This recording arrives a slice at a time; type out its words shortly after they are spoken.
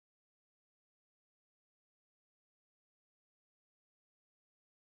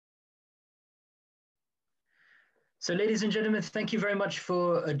So, ladies and gentlemen, thank you very much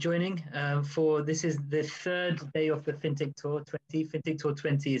for joining. For this is the third day of the Fintech Tour 20. Fintech Tour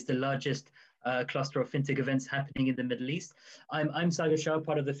 20 is the largest cluster of fintech events happening in the Middle East. I'm Sagar Shah,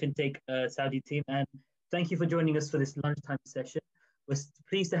 part of the Fintech Saudi team, and thank you for joining us for this lunchtime session. We're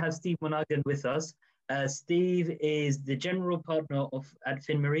pleased to have Steve Monaghan with us. Steve is the general partner at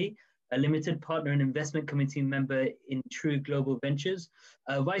FinMirai, a limited partner and investment committee member in True Global Ventures,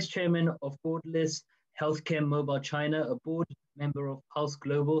 vice chairman of Boardless Healthcare Mobile China, a board member of Pulse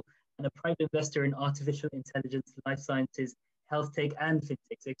Global, and a private investor in artificial intelligence, life sciences, health tech, and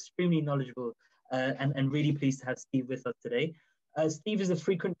fintech. So extremely knowledgeable and really pleased to have Steve with us today. Steve is a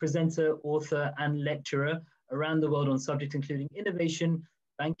frequent presenter, author, and lecturer around the world on subjects including innovation,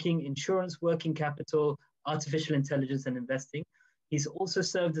 banking, insurance, working capital, artificial intelligence, and investing. He's also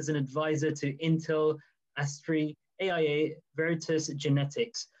served as an advisor to Intel, Astri, AIA, Veritas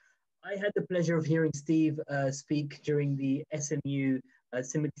Genetics. I had the pleasure of hearing Steve speak during the SMU,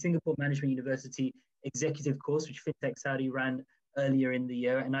 Singapore Management University executive course, which Fintech Saudi ran earlier in the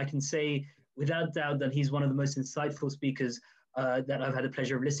year. And I can say without doubt that he's one of the most insightful speakers that I've had the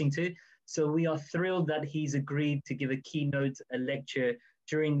pleasure of listening to. So we are thrilled that he's agreed to give a keynote, a lecture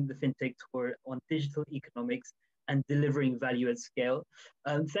during the Fintech Tour on digital economics and delivering value at scale.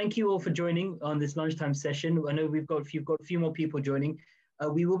 Thank you all for joining on this lunchtime session. I know we've got a few more people joining.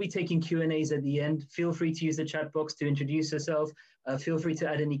 We will be taking Q&As at the end. Feel free to use the chat box to introduce yourself. Feel free to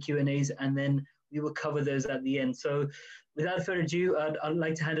add any Q&As, and then we will cover those at the end. So without further ado, I'd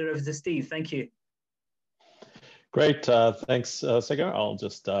like to hand it over to Steve. Thank you. Great. Thanks, Sagar. I'll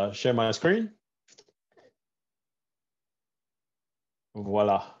just share my screen.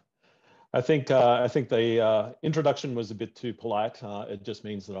 Voila. I think the introduction was a bit too polite. It just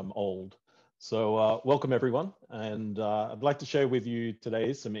means that I'm old. So welcome everyone, and I'd like to share with you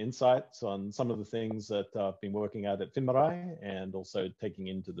today some insights on some of the things that I've been working at FinMirai, and also taking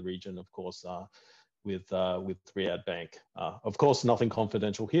into the region, of course, with Riyadh Bank. Of course, nothing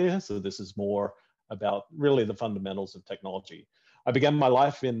confidential here, so this is more about really the fundamentals of technology. I began my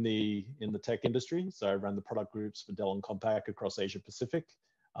life in the tech industry, so I ran the product groups for Dell and Compaq across Asia Pacific,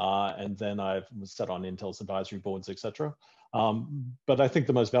 and then I was sat on Intel's advisory boards, etc. But I think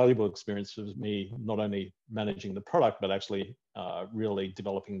the most valuable experience was me not only managing the product, but actually really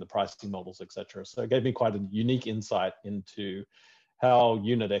developing the pricing models, etc. So it gave me quite a unique insight into how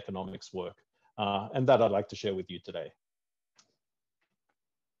unit economics work, and that I'd like to share with you today.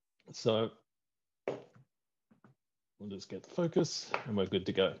 So we'll just get the focus and we're good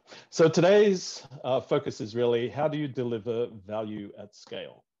to go. So today's focus is really, how do you deliver value at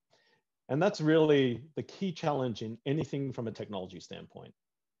scale? And that's really the key challenge in anything from a technology standpoint.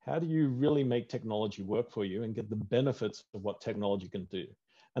 How do you really make technology work for you and get the benefits of what technology can do?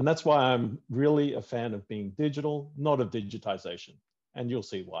 And that's why I'm really a fan of being digital, not of digitization. And you'll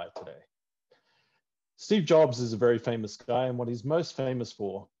see why today. Steve Jobs is a very famous guy, and what he's most famous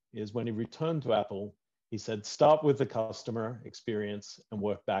for is when he returned to Apple, he said, start with the customer experience and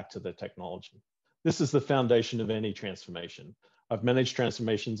work back to the technology. This is the foundation of any transformation. I've managed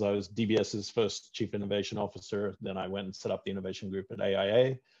transformations. I was DBS's first chief innovation officer. Then I went and set up the innovation group at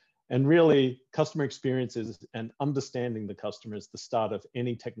AIA. And really, customer experiences and understanding the customer is the start of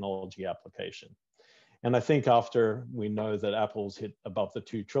any technology application. And I think after we know that Apple's hit above the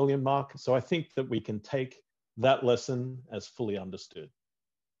 2 trillion mark, so I think that we can take that lesson as fully understood.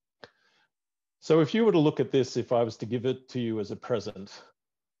 So if you were to look at this, if I was to give it to you as a present,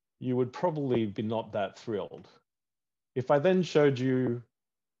 you would probably be not that thrilled. If I then showed you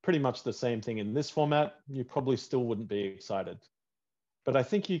pretty much the same thing in this format, you probably still wouldn't be excited. But I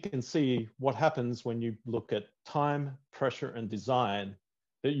think you can see what happens when you look at time, pressure, and design,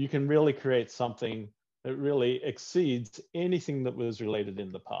 that you can really create something that really exceeds anything that was related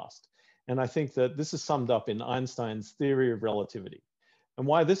in the past. And I think that this is summed up in Einstein's theory of relativity. And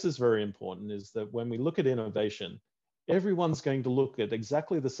why this is very important is that when we look at innovation, everyone's going to look at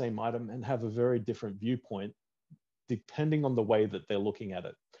exactly the same item and have a very different viewpoint depending on the way that they're looking at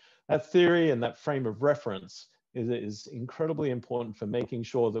it. That theory and that frame of reference is incredibly important for making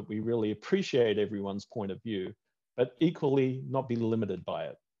sure that we really appreciate everyone's point of view, but equally not be limited by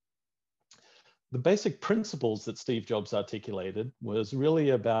it. The basic principles that Steve Jobs articulated was really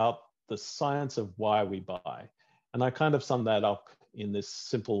about the science of why we buy. And I kind of sum that up in this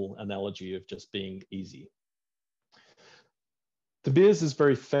simple analogy of just being easy. De Beers is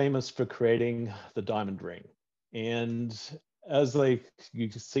very famous for creating the diamond ring. And as you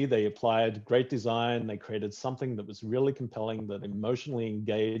can see, they applied great design. They created something that was really compelling, that emotionally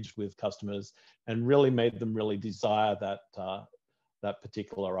engaged with customers and really made them really desire that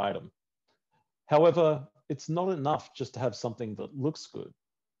particular item. However, it's not enough just to have something that looks good.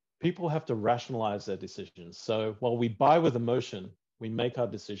 People have to rationalize their decisions. So while we buy with emotion, we make our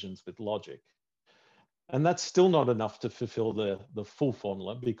decisions with logic. And that's still not enough to fulfill the full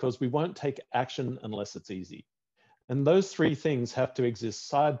formula, because we won't take action unless it's easy. And those three things have to exist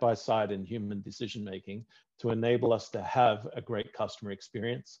side by side in human decision making to enable us to have a great customer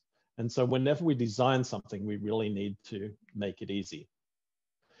experience. And so whenever we design something, we really need to make it easy.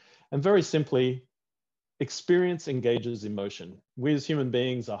 And very simply, experience engages emotion. We as human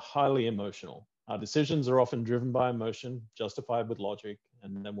beings are highly emotional. Our decisions are often driven by emotion, justified with logic,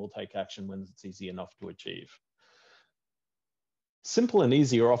 and then we'll take action when it's easy enough to achieve. Simple and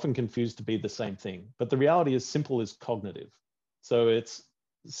easy are often confused to be the same thing, but the reality is simple is cognitive. So it's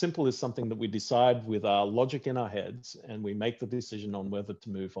simple is something that we decide with our logic in our heads, and we make the decision on whether to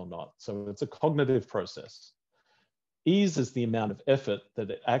move or not. So it's a cognitive process. Ease is the amount of effort that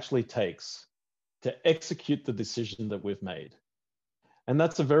it actually takes to execute the decision that we've made. And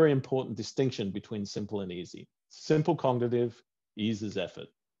that's a very important distinction between simple and easy. Simple cognitive, ease is effort.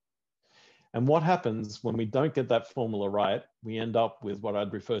 And what happens when we don't get that formula right, we end up with what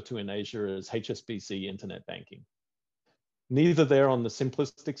I'd refer to in Asia as HSBC internet banking. Neither there on the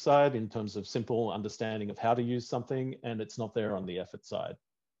simplistic side in terms of simple understanding of how to use something, and it's not there on the effort side.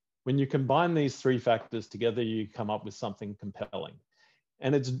 When you combine these three factors together, you come up with something compelling.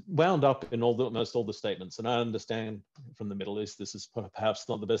 And it's wound up in almost all the statements. And I understand from the Middle East, this is perhaps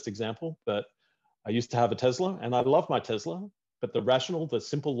not the best example, but I used to have a Tesla and I love my Tesla, but the rational, the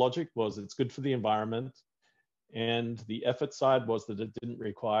simple logic was it's good for the environment. And the effort side was that it didn't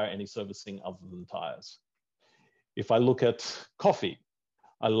require any servicing other than tires. If I look at coffee,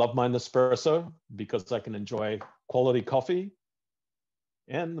 I love my Nespresso because I can enjoy quality coffee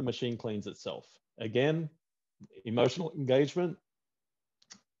and the machine cleans itself. Again, emotional engagement,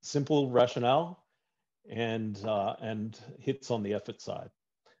 simple rationale, and hits on the effort side.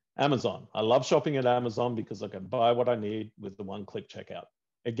 Amazon. I love shopping at Amazon because I can buy what I need with the one-click checkout.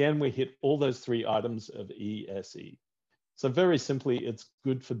 Again, we hit all those three items of ESE. So very simply, it's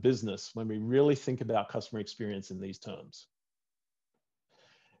good for business when we really think about customer experience in these terms.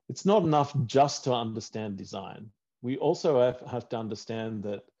 It's not enough just to understand design. We also have to understand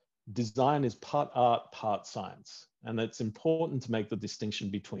that design is part art, part science. And it's important to make the distinction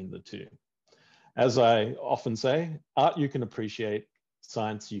between the two. As I often say, art you can appreciate,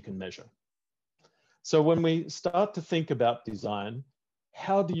 science you can measure. So when we start to think about design,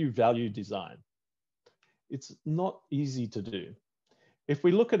 how do you value design? It's not easy to do. If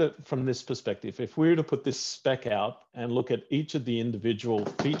we look at it from this perspective, if we were to put this spec out and look at each of the individual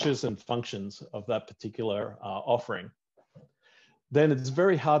features and functions of that particular offering, then it's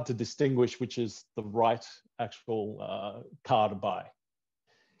very hard to distinguish which is the right actual car to buy.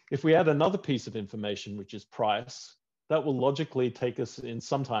 If we add another piece of information, which is price, that will logically take us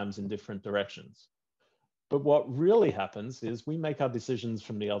sometimes in different directions. But what really happens is we make our decisions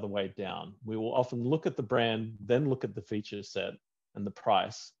from the other way down. We will often look at the brand, then look at the feature set and the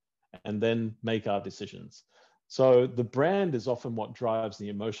price, and then make our decisions. So the brand is often what drives the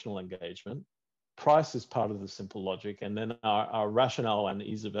emotional engagement. Price is part of the simple logic, and then our rationale and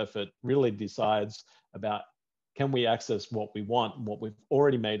ease of effort really decides about, can we access what we want, what we've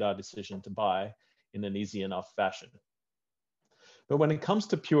already made our decision to buy in an easy enough fashion. But when it comes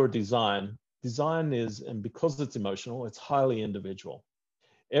to pure design, design is, and because it's emotional, it's highly individual.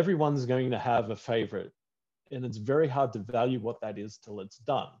 Everyone's going to have a favorite, and it's very hard to value what that is till it's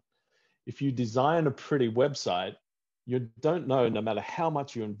done. If you design a pretty website, you don't know, no matter how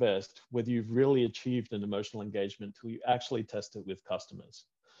much you invest, whether you've really achieved an emotional engagement till you actually test it with customers.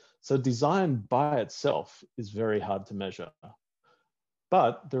 So design by itself is very hard to measure.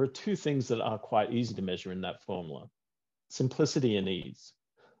 But there are two things that are quite easy to measure in that formula: simplicity and ease.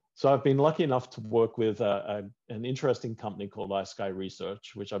 So I've been lucky enough to work with an interesting company called iSky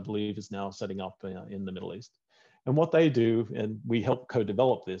Research, which I believe is now setting up in the Middle East. And what they do, and we helped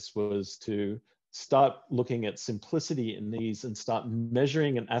co-develop this, was to start looking at simplicity and ease and start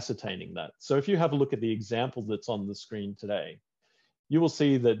measuring and ascertaining that. So if you have a look at the example that's on the screen today, you will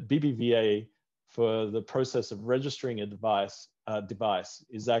see that BBVA, for the process of registering a device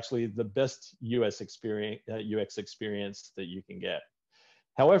is actually the best UX experience that you can get.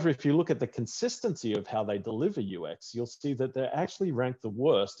 However, if you look at the consistency of how they deliver UX, you'll see that they're actually ranked the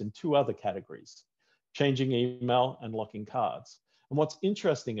worst in two other categories: changing email and locking cards. And what's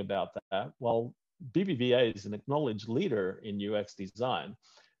interesting about that, while BBVA is an acknowledged leader in UX design,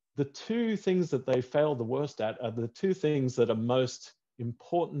 the two things that they fail the worst at are the two things that are most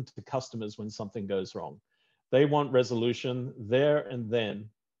important to customers when something goes wrong. They want resolution there and then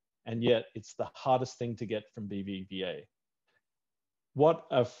and yet it's the hardest thing to get from BBVA. What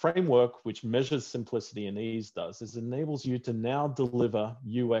a framework which measures simplicity and ease does is enables you to now deliver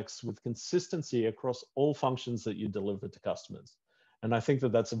UX with consistency across all functions that you deliver to customers. And I think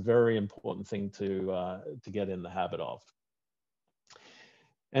that that's a very important thing to get in the habit of.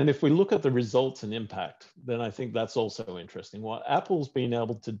 And if we look at the results and impact, then I think that's also interesting. What Apple's been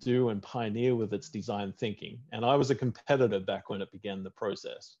able to do and pioneer with its design thinking, and I was a competitor back when it began the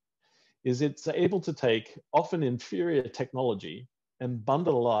process, is it's able to take often inferior technology and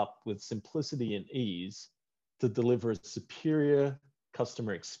bundle up with simplicity and ease to deliver a superior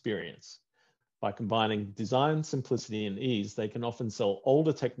customer experience. By combining design, simplicity, and ease, they can often sell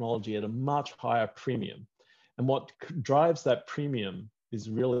older technology at a much higher premium. And what drives that premium is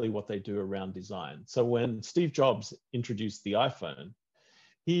really what they do around design. So when Steve Jobs introduced the iPhone,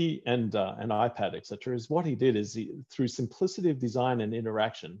 he and an iPad, etc., is what he did is through simplicity of design and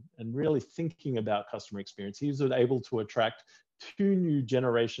interaction and really thinking about customer experience, he was able to attract 2 new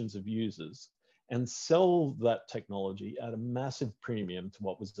generations of users and sell that technology at a massive premium to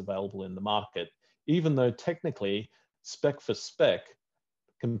what was available in the market, even though technically, spec for spec,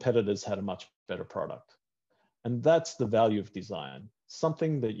 competitors had a much better product. And that's the value of design,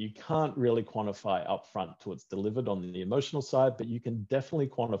 something that you can't really quantify upfront till it's delivered on the emotional side, but you can definitely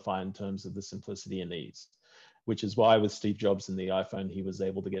quantify in terms of the simplicity and ease, which is why with Steve Jobs and the iPhone, he was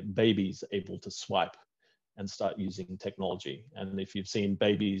able to get babies able to swipe and start using technology. And if you've seen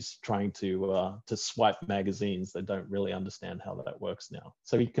babies trying to swipe magazines, they don't really understand how that works now.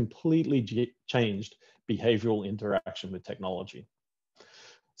 So he completely changed behavioral interaction with technology.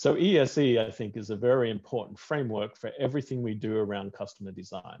 So ESE, I think, is a very important framework for everything we do around customer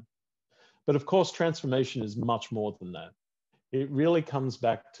design. But of course, transformation is much more than that. It really comes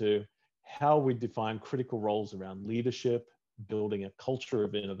back to how we define critical roles around leadership, building a culture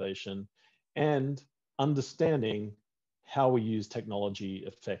of innovation, and understanding how we use technology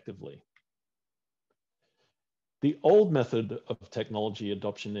effectively. The old method of technology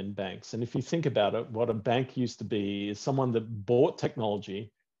adoption in banks, and if you think about it, what a bank used to be is someone that bought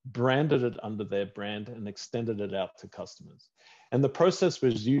technology, branded it under their brand, and extended it out to customers. And the process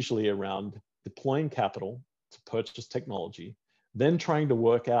was usually around deploying capital to purchase technology, then trying to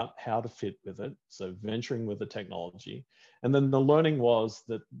work out how to fit with it, so venturing with the technology. And then the learning was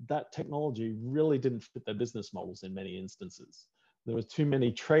that that technology really didn't fit their business models in many instances. There were too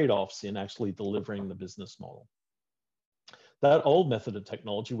many trade-offs in actually delivering the business model. That old method of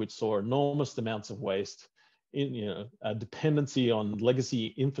technology, which saw enormous amounts of waste, in a dependency on legacy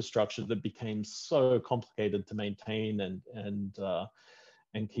infrastructure that became so complicated to maintain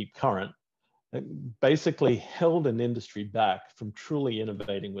and keep current, it basically held an industry back from truly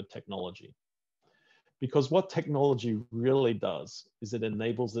innovating with technology. Because what technology really does is it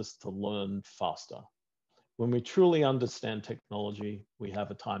enables us to learn faster. When we truly understand technology, we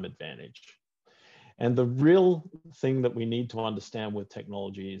have a time advantage. And the real thing that we need to understand with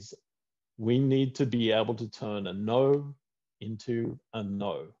technology is we need to be able to turn a no into a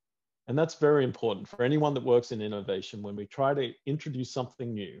no. And that's very important for anyone that works in innovation. When we try to introduce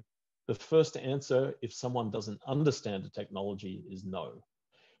something new, the first answer, if someone doesn't understand the technology, is no.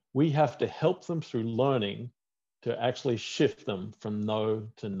 We have to help them through learning to actually shift them from no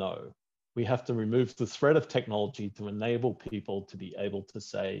to no. We have to remove the threat of technology to enable people to be able to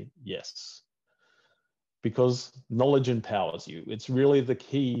say yes. Because knowledge empowers you. It's really the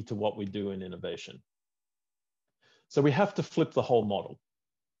key to what we do in innovation. So we have to flip the whole model.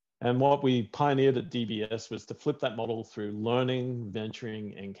 And what we pioneered at DBS was to flip that model through learning,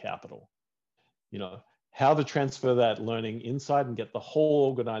 venturing, and capital. How to transfer that learning inside and get the whole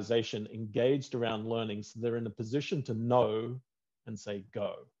organization engaged around learning so they're in a position to know and say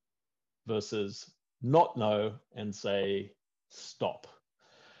go, versus not know and say stop.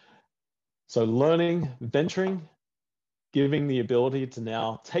 So learning, venturing, giving the ability to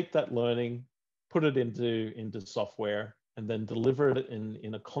now take that learning, put it into software, and then deliver it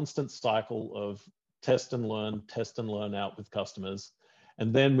in a constant cycle of test and learn out with customers.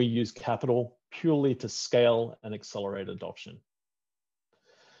 And then we use capital purely to scale and accelerate adoption.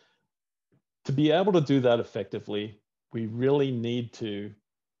 To be able to do that effectively, we really need to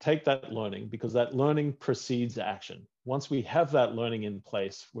take that learning, because that learning precedes action. Once we have that learning in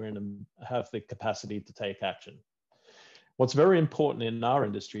place, have the capacity to take action. What's very important in our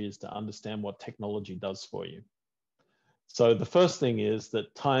industry is to understand what technology does for you. So the first thing is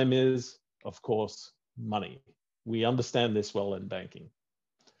that time is, of course, money. We understand this well in banking.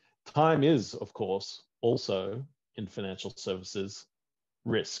 Time is, of course, also in financial services,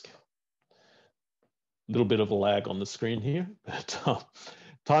 risk. A little bit of a lag on the screen here, but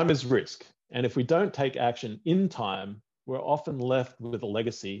Time is risk. And if we don't take action in time, we're often left with a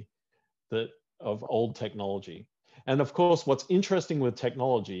legacy of old technology. And of course, what's interesting with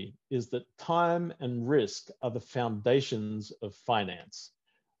technology is that time and risk are the foundations of finance.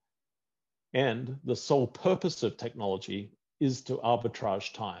 And the sole purpose of technology is to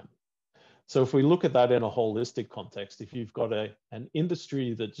arbitrage time. So if we look at that in a holistic context, if you've got an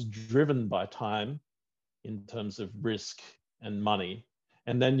industry that's driven by time in terms of risk and money,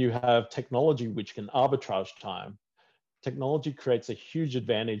 and then you have technology which can arbitrage time, technology creates a huge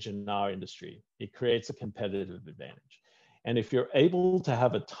advantage in our industry. It creates a competitive advantage. And if you're able to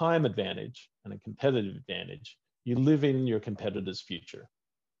have a time advantage and a competitive advantage, you live in your competitor's future.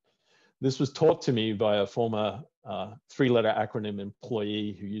 This was taught to me by a former three-letter acronym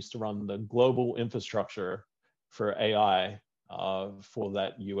employee who used to run the global infrastructure for AI for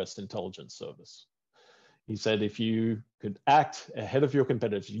that US intelligence service. He said, if you could act ahead of your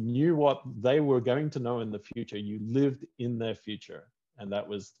competitors, you knew what they were going to know in the future, you lived in their future. And that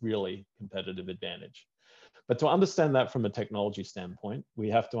was really competitive advantage. But to understand that from a technology standpoint, we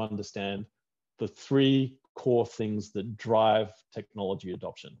have to understand the three core things that drive technology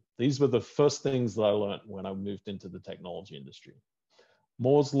adoption. These were the first things that I learned when I moved into the technology industry.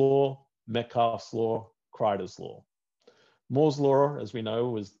 Moore's law, Metcalfe's law, Kreider's law. Moore's law, as we know,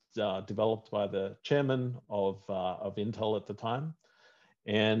 was developed by the chairman of Intel at the time.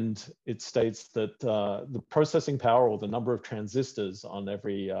 And it states that the processing power, or the number of transistors on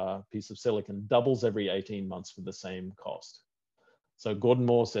every piece of silicon, doubles every 18 months for the same cost. So Gordon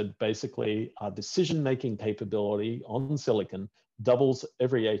Moore said, basically, our decision-making capability on silicon doubles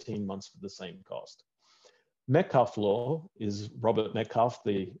every 18 months for the same cost. Metcalfe's law is Robert Metcalfe,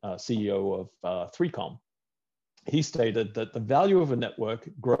 the CEO of 3Com. He stated that the value of a network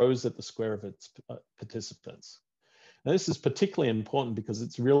grows at the square of its participants. Now, this is particularly important because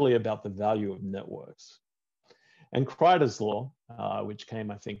it's really about the value of networks. And Kreider's law, which came,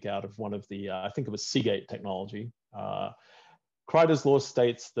 I think, out of one of the, I think it was Seagate technology, Kreider's law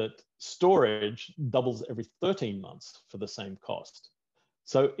states that storage doubles every 13 months for the same cost.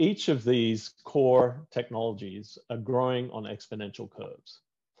 So each of these core technologies are growing on exponential curves.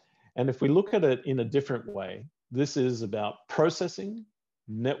 And if we look at it in a different way, this is about processing,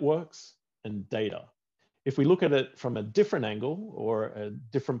 networks, and data. If we look at it from a different angle or a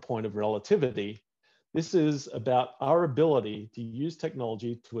different point of relativity, this is about our ability to use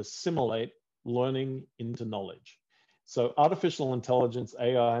technology to assimilate learning into knowledge. So artificial intelligence,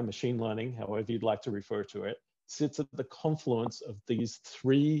 AI, machine learning, however you'd like to refer to it, sits at the confluence of these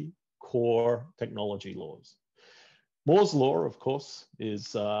three core technology laws. Moore's law, of course,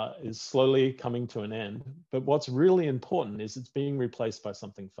 is slowly coming to an end, but what's really important is it's being replaced by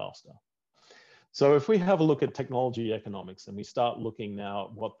something faster. So if we have a look at technology economics and we start looking now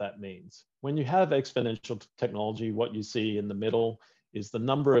at what that means, when you have exponential technology, what you see in the middle is the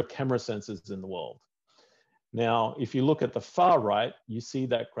number of camera sensors in the world. Now, if you look at the far right, you see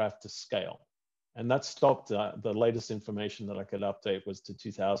that graph to scale. And that stopped, the latest information that I could update was to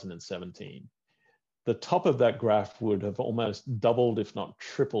 2017. The top of that graph would have almost doubled, if not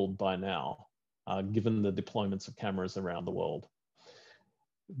tripled by now, given the deployments of cameras around the world.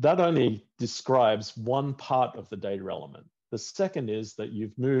 That only describes one part of the data element. The second is that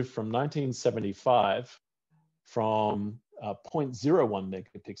you've moved from 1975 from 0.01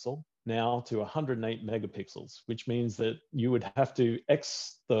 megapixel now to 108 megapixels, which means that you would have to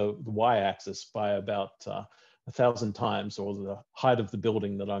X the y-axis by about 1,000 times, or the height of the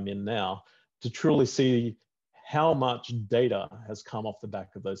building that I'm in now, to truly see how much data has come off the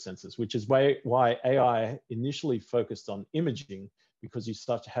back of those sensors, which is why AI initially focused on imaging, because you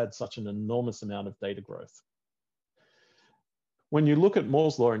had such an enormous amount of data growth. When you look at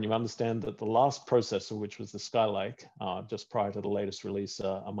Moore's law and you understand that the last processor, which was the Skylake, just prior to the latest release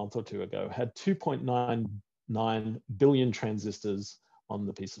a month or two ago, had 2.99 billion transistors on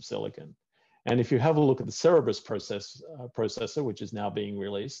the piece of silicon. And if you have a look at the Cerebras processor, which is now being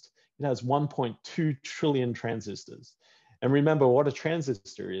released, it has 1.2 trillion transistors. And remember, what a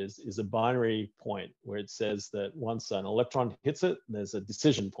transistor is a binary point where it says that once an electron hits it, there's a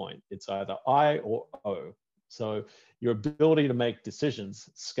decision point. It's either I or O. So your ability to make decisions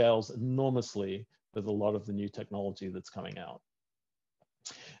scales enormously with a lot of the new technology that's coming out.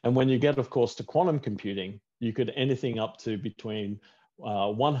 And when you get, of course, to quantum computing, you could anything up to between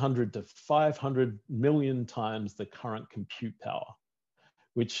 100 to 500 million times the current compute power,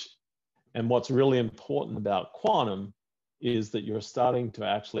 and what's really important about quantum is that you're starting to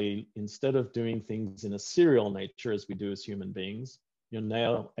actually, instead of doing things in a serial nature as we do as human beings, you're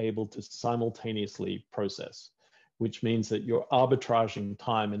now able to simultaneously process, which means that you're arbitraging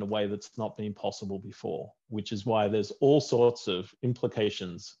time in a way that's not been possible before, which is why there's all sorts of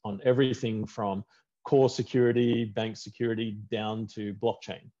implications on everything from core security, bank security, down to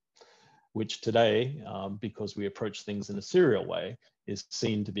blockchain, which today, because we approach things in a serial way, is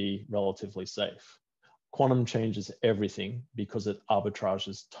seen to be relatively safe. Quantum changes everything because it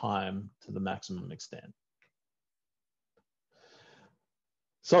arbitrages time to the maximum extent.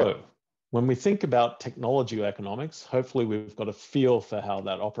 So when we think about technology economics, hopefully we've got a feel for how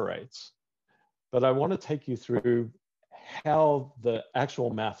that operates. But I want to take you through how the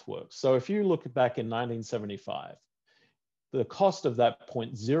actual math works. So if you look back in 1975, the cost of that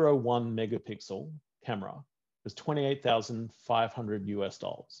 0.01 megapixel camera was $28,500 US.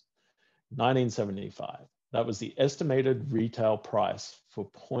 1975. That was the estimated retail price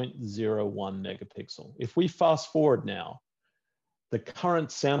for 0.01 megapixel. If we fast forward now, the current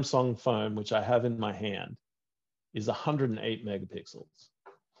Samsung phone, which I have in my hand, is 108 megapixels.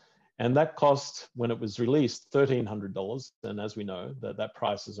 And that cost, when it was released, $1,300. And as we know, that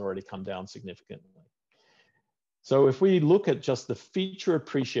price has already come down significantly. So if we look at just the feature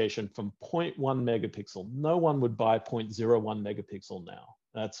appreciation from 0.1 megapixel, no one would buy 0.01 megapixel now.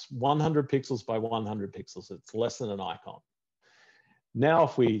 That's 100 pixels by 100 pixels. It's less than an icon. Now,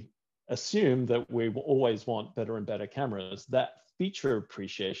 if we assume that we will always want better and better cameras, that feature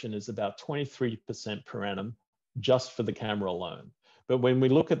appreciation is about 23% per annum just for the camera alone. But when we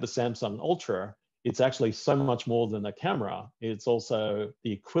look at the Samsung Ultra, it's actually so much more than a camera. It's also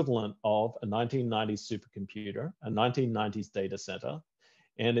the equivalent of a 1990s supercomputer, a 1990s data center,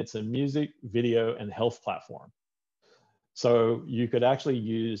 and it's a music, video, and health platform. So you could actually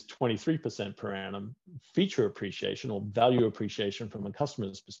use 23% per annum feature appreciation or value appreciation from a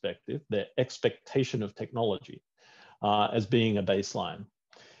customer's perspective, their expectation of technology, as being a baseline.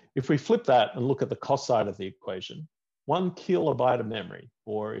 If we flip that and look at the cost side of the equation, 1 kilobyte of memory,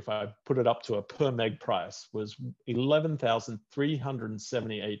 or if I put it up to a per meg price, was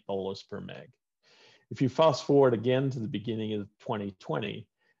 $11,378 per meg. If you fast forward again to the beginning of 2020,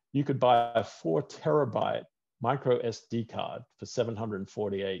 you could buy a 4 terabyte micro SD card for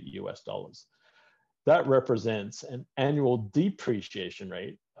 $748 US. That represents an annual depreciation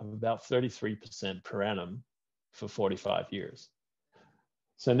rate of about 33% per annum for 45 years.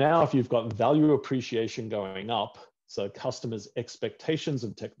 So now if you've got value appreciation going up, so customers' expectations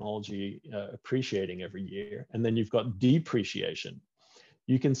of technology appreciating every year, and then you've got depreciation,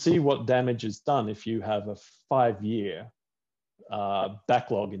 you can see what damage is done if you have a 5-year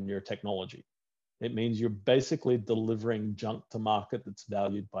backlog in your technology. It means you're basically delivering junk to market that's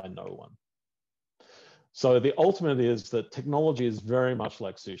valued by no one. So the ultimate is that technology is very much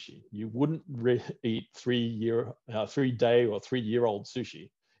like sushi. You wouldn't eat 3-day or 3-year-old sushi.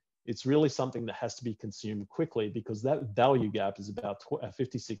 It's really something that has to be consumed quickly because that value gap is about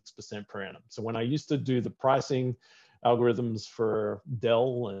 56% per annum. So when I used to do the pricing algorithms for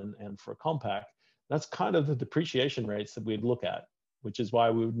Dell and for Compaq, that's kind of the depreciation rates that we'd look at, which is why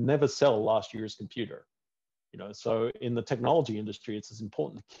we would never sell last year's computer. So in the technology industry, it's as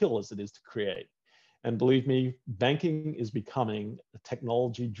important to kill as it is to create. And believe me, banking is becoming a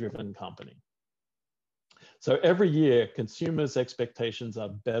technology-driven company. So every year, consumers' expectations are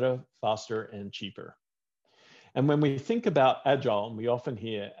better, faster, and cheaper. And when we think about agile, and we often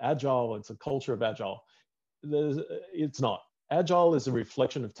hear agile, it's a culture of agile. It's not. Agile is a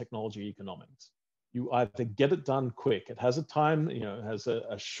reflection of technology economics. You either get it done quick. It has a time, it has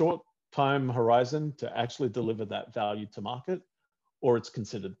a short time horizon to actually deliver that value to market, or it's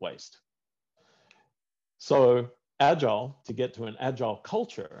considered waste. So agile, to get to an agile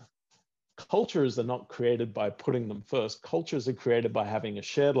culture, cultures are not created by putting them first. Cultures are created by having a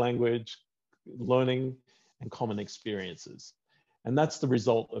shared language, learning, and common experiences. And that's the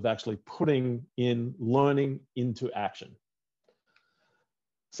result of actually putting in learning into action.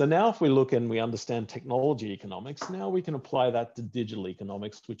 So now if we look and we understand technology economics, now we can apply that to digital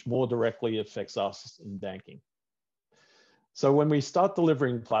economics, which more directly affects us in banking. So when we start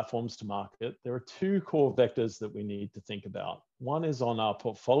delivering platforms to market, there are 2 core vectors that we need to think about. One is on our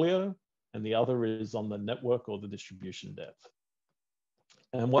portfolio, and the other is on the network or the distribution depth.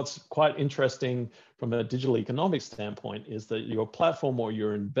 And what's quite interesting from a digital economics standpoint is that your platform or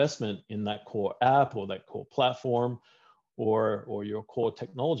your investment in that core app or that core platform or your core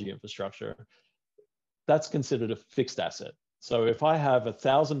technology infrastructure, that's considered a fixed asset. So if I have a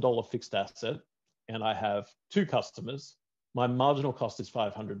 $1,000 fixed asset and I have 2 customers, my marginal cost is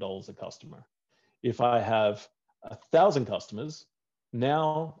 $500 a customer. If I have 1,000 customers,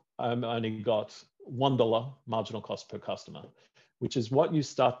 now I'm only got $1 marginal cost per customer, which is what you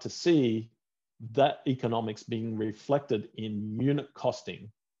start to see that economics being reflected in unit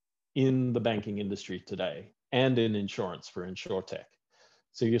costing in the banking industry today and in insurance for InsurTech.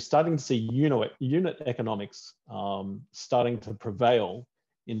 So you're starting to see unit economics starting to prevail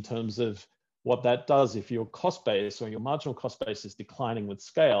in terms of what that does. If your cost base or your marginal cost base is declining with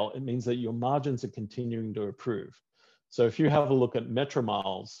scale, it means that your margins are continuing to improve. So if you have a look at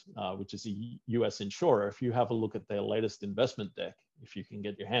Metromiles, which is a US insurer, if you have a look at their latest investment deck, if you can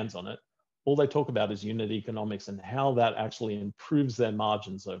get your hands on it, all they talk about is unit economics and how that actually improves their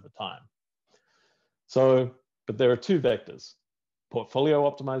margins over time. So, but there are two vectors: portfolio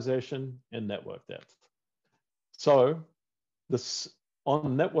optimization and network depth. So this,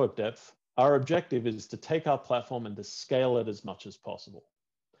 on network depth, our objective is to take our platform and to scale it as much as possible.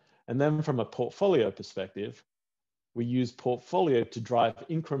 And then from a portfolio perspective, we use portfolio to drive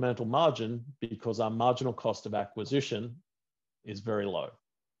incremental margin because our marginal cost of acquisition is very low.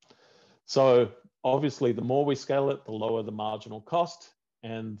 So obviously, the more we scale it, the lower the marginal cost,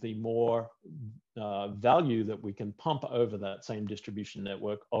 and the more value that we can pump over that same distribution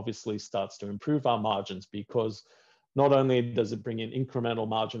network obviously starts to improve our margins, because not only does it bring in incremental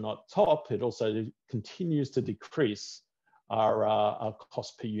margin on top, it also continues to decrease our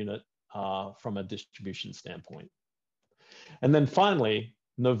cost per unit from a distribution standpoint. And then finally,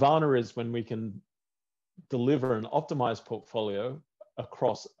 nirvana is when we can deliver an optimized portfolio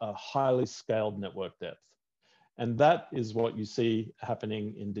across a highly scaled network depth. And that is what you see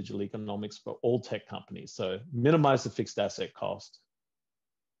happening in digital economics for all tech companies. So minimize the fixed asset cost,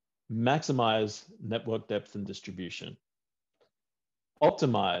 maximize network depth and distribution,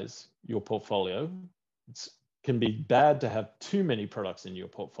 optimize your portfolio. It can be bad to have too many products in your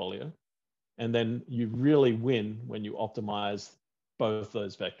portfolio. And then you really win when you optimize both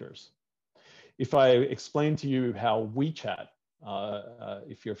those vectors. If I explain to you how WeChat,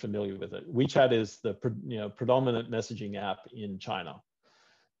 if you're familiar with it, WeChat is the predominant messaging app in China.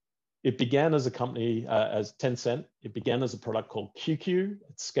 It began as a company, as Tencent. It began as a product called QQ.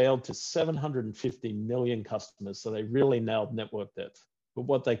 It scaled to 750 million customers, so they really nailed network depth. But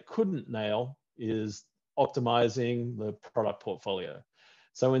what they couldn't nail is optimizing the product portfolio.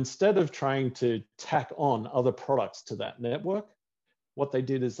 So instead of trying to tack on other products to that network, what they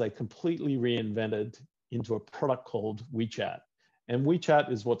did is they completely reinvented into a product called WeChat. And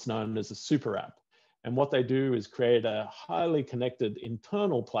WeChat is what's known as a super app. And what they do is create a highly connected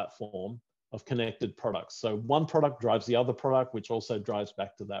internal platform of connected products. So one product drives the other product, which also drives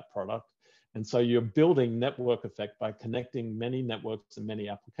back to that product. And so you're building network effect by connecting many networks and many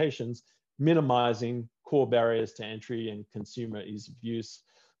applications, minimizing core barriers to entry and consumer ease of use,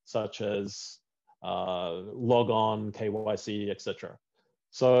 such as log on, KYC, etc.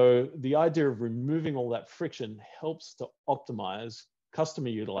 So the idea of removing all that friction helps to optimize customer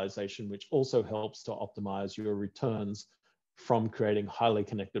utilization, which also helps to optimize your returns from creating highly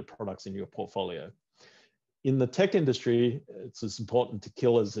connected products in your portfolio. In the tech industry, it's as important to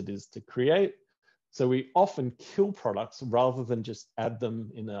kill as it is to create. So we often kill products rather than just add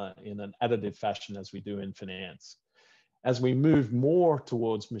them in an additive fashion as we do in finance. As we move more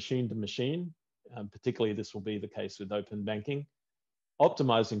towards machine to machine, particularly this will be the case with open banking,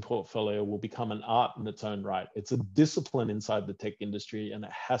 optimizing portfolio will become an art in its own right. It's a discipline inside the tech industry, and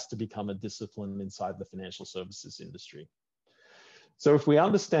it has to become a discipline inside the financial services industry. So if we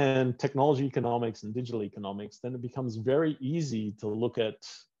understand technology economics and digital economics, then it becomes very easy to look at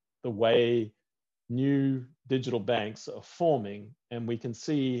the way new digital banks are forming, and we can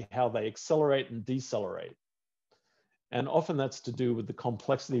see how they accelerate and decelerate. And often that's to do with the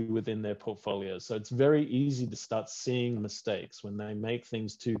complexity within their portfolios. So it's very easy to start seeing mistakes when they make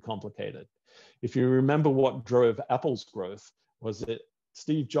things too complicated. If you remember what drove Apple's growth, was that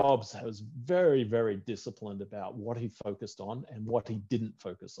Steve Jobs was very, very disciplined about what he focused on and what he didn't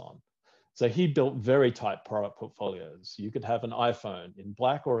focus on. So he built very tight product portfolios. You could have an iPhone in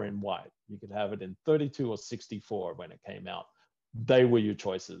black or in white. You could have it in 32 or 64 when it came out. They were your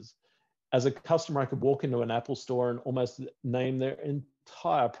choices. As a customer, I could walk into an Apple store and almost name their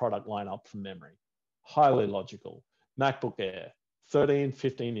entire product lineup from memory. Highly logical. MacBook Air, 13,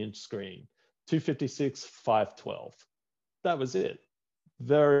 15-inch screen, 256, 512. That was it.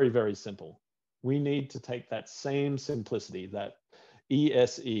 Very, very simple. We need to take that same simplicity, that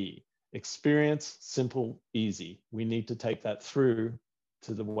ESE, experience, simple, easy. We need to take that through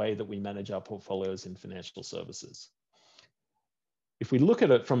to the way that we manage our portfolios in financial services. If we look at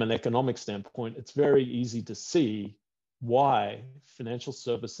it from an economic standpoint, it's very easy to see why financial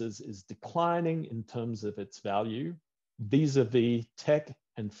services is declining in terms of its value vis-a-vis tech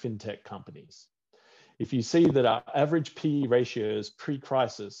and fintech companies. If you see that our average PE ratios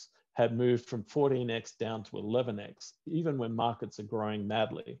pre-crisis had moved from 14x down to 11x, even when markets are growing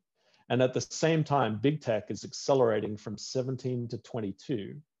madly. And at the same time, big tech is accelerating from 17 to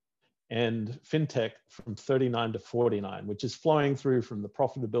 22, and fintech from 39 to 49, which is flowing through from the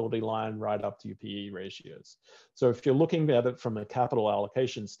profitability line right up to your PE ratios. So if you're looking at it from a capital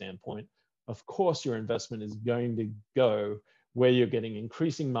allocation standpoint, of course your investment is going to go where you're getting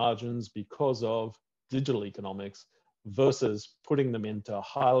increasing margins because of digital economics versus putting them into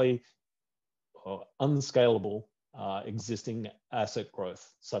highly unscalable existing asset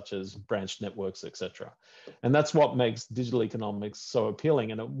growth, such as branch networks, etc. And that's what makes digital economics so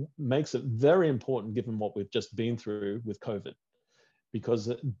appealing. And it makes it very important given what we've just been through with COVID.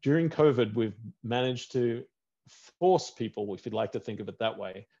 Because during COVID, we've managed to force people, if you'd like to think of it that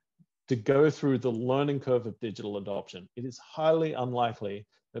way, to go through the learning curve of digital adoption. It is highly unlikely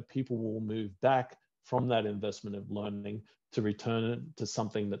that people will move back from that investment of learning to return it to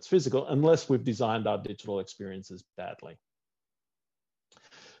something that's physical, unless we've designed our digital experiences badly.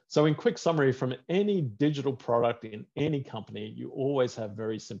 So in quick summary, from any digital product in any company, you always have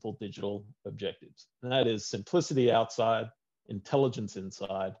very simple digital objectives. And that is simplicity outside, intelligence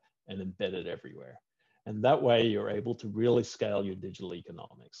inside, and embedded everywhere. And that way you're able to really scale your digital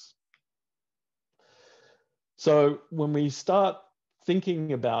economics. So when we start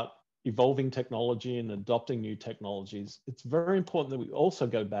thinking about evolving technology and adopting new technologies, it's very important that we also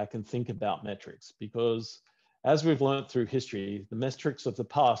go back and think about metrics, because as we've learned through history, the metrics of the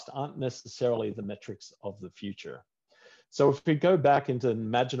past aren't necessarily the metrics of the future. So if we go back and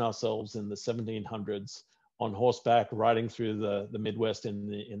imagine ourselves in the 1700s on horseback riding through the Midwest in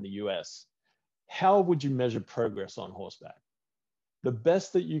the US, how would you measure progress on horseback? The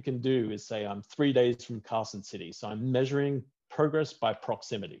best that you can do is say, I'm 3 days from Carson City, so I'm measuring progress by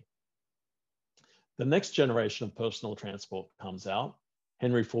proximity. The next generation of personal transport comes out.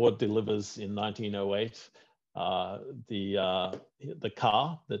 Henry Ford delivers in 1908 the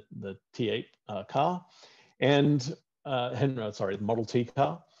car, the T8 car, and the Model T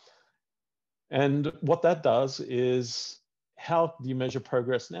car. And what that does is, how do you measure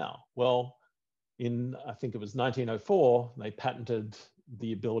progress now? Well, I think it was 1904, they patented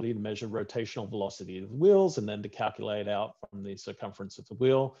the ability to measure rotational velocity of the wheels and then to calculate out from the circumference of the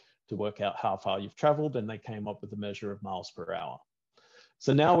wheel to work out how far you've traveled, and they came up with a measure of miles per hour.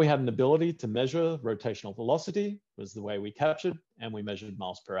 So now we had an ability to measure rotational velocity, was the way we captured, and we measured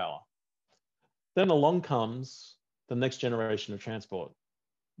miles per hour. Then along comes the next generation of transport,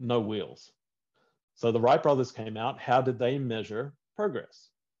 no wheels. So the Wright brothers came out. How did they measure progress?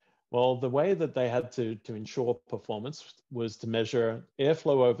 Well, the way that they had to ensure performance was to measure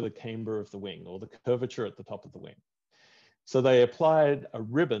airflow over the camber of the wing, or the curvature at the top of the wing. So they applied a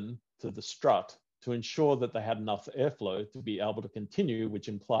ribbon to the strut to ensure that they had enough airflow to be able to continue, which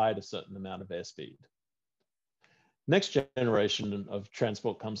implied a certain amount of airspeed. Next generation of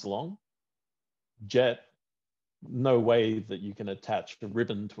transport comes along, jet. No way that you can attach a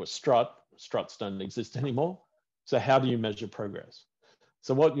ribbon to a strut. Struts don't exist anymore. So how do you measure progress?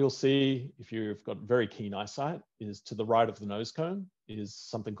 So what you'll see, if you've got very keen eyesight, is to the right of the nose cone is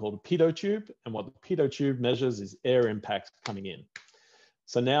something called a pitot tube. And what the pitot tube measures is air impact coming in.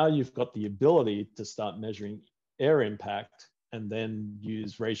 So now you've got the ability to start measuring air impact and then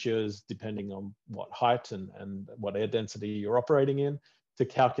use ratios depending on what height and what air density you're operating in to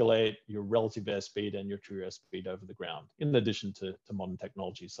calculate your relative airspeed and your true airspeed over the ground, in addition to modern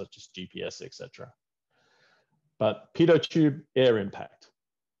technologies such as GPS, etc. But pitot tube, air impact.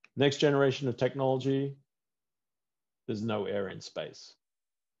 Next generation of technology, there's no air in space.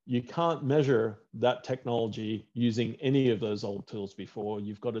 You can't measure that technology using any of those old tools before.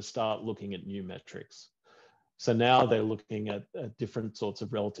 You've got to start looking at new metrics. So now they're looking at different sorts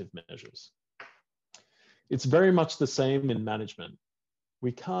of relative measures. It's very much the same in management.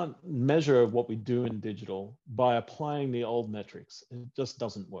 We can't measure what we do in digital by applying the old metrics. It just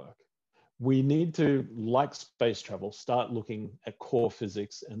doesn't work. We need to, like space travel, start looking at core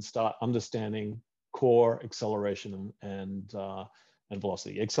physics and start understanding core acceleration and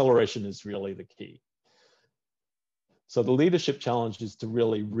velocity. Acceleration is really the key. So the leadership challenge is to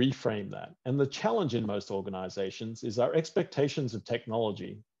really reframe that. And the challenge in most organizations is our expectations of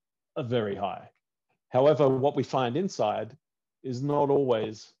technology are very high. However, what we find inside is not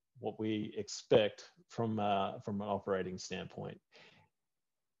always what we expect from an operating standpoint.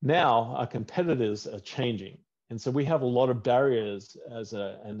 Now, our competitors are changing. And so we have a lot of barriers as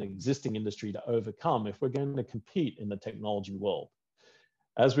an existing industry to overcome if we're going to compete in the technology world.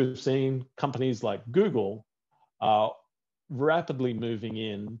 As we've seen, companies like Google are rapidly moving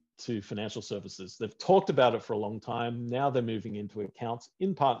in to financial services. They've talked about it for a long time. Now they're moving into accounts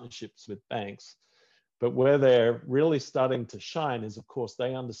in partnerships with banks. But where they're really starting to shine is, of course,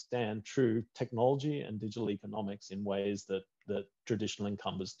 they understand true technology and digital economics in ways that traditional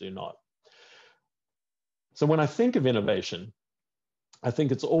incumbents do not. So when I think of innovation, I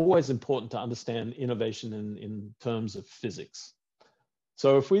think it's always important to understand innovation in terms of physics.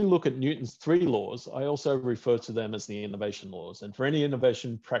 So if we look at Newton's 3 laws, I also refer to them as the innovation laws. And for any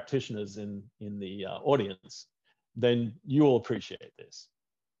innovation practitioners in the audience, then you will appreciate this.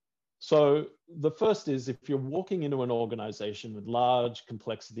 So the first is, if you're walking into an organization with large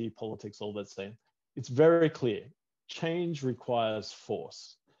complexity, politics, all that same, it's very clear. Change requires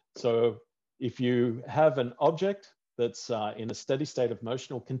force. So if you have an object that's in a steady state of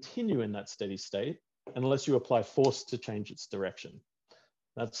motion, will continue in that steady state unless you apply force to change its direction.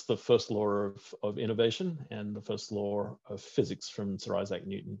 That's the first law of innovation and the first law of physics from Sir Isaac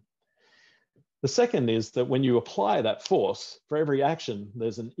Newton. The second is that when you apply that force, for every action,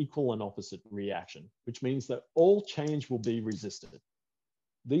 there's an equal and opposite reaction, which means that all change will be resisted.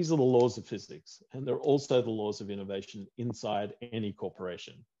 These are the laws of physics, and they're also the laws of innovation inside any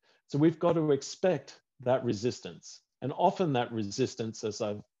corporation. So we've got to expect that resistance. And often that resistance, as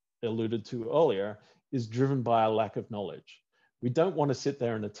I've alluded to earlier, is driven by a lack of knowledge. We don't want to sit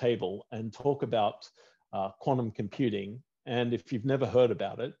there at a table and talk about quantum computing. And if you've never heard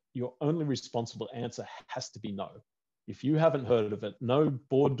about it, your only responsible answer has to be no. If you haven't heard of it, no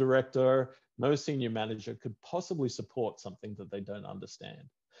board director, no senior manager could possibly support something that they don't understand.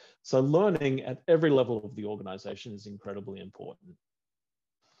 So learning at every level of the organization is incredibly important.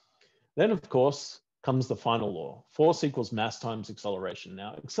 Then, of course, comes the final law. Force equals mass times acceleration.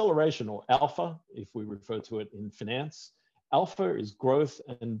 Now, acceleration, or alpha, if we refer to it in finance, alpha is growth,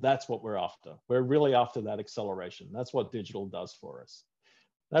 and that's what we're after. We're really after that acceleration. That's what digital does for us.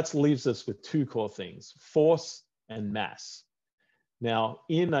 That leaves us with 2 core things, force and mass. Now,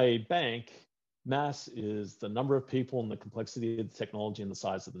 in a bank, mass is the number of people and the complexity of the technology and the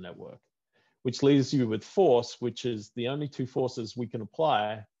size of the network, which leaves you with force, which is the only 2 forces we can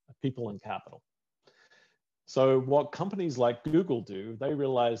apply, people and capital. So what companies like Google do, they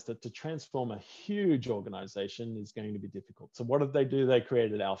realize that to transform a huge organization is going to be difficult. So what did they do? They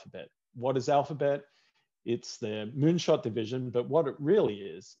created Alphabet. What is Alphabet? It's their moonshot division, but what it really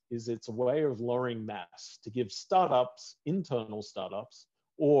is it's a way of lowering mass to give startups, internal startups,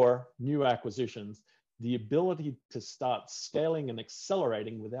 or new acquisitions, the ability to start scaling and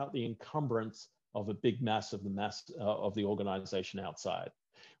accelerating without the encumbrance of a big mass of the organization outside,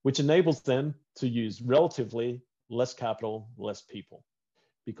 which enables them to use relatively less capital, less people,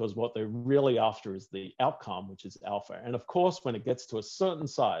 because what they're really after is the outcome, which is alpha. And of course, when it gets to a certain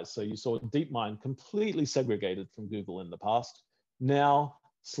size, so you saw DeepMind completely segregated from Google in the past, now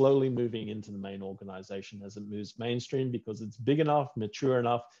slowly moving into the main organization as it moves mainstream, because it's big enough, mature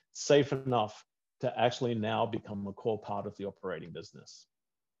enough, safe enough to actually now become a core part of the operating business.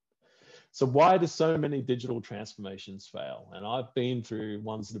 So why do so many digital transformations fail? And I've been through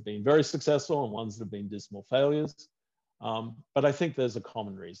ones that have been very successful and ones that have been dismal failures. But I think there's a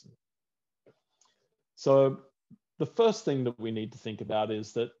common reason. So the first thing that we need to think about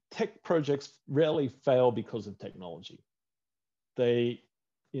is that tech projects rarely fail because of technology.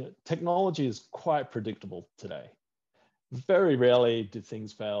 Technology is quite predictable today. Very rarely do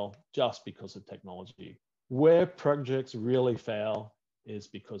things fail just because of technology. Where projects really fail is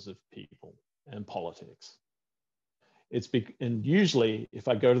because of people and politics. And usually, if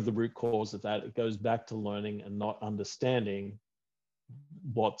I go to the root cause of that, it goes back to learning and not understanding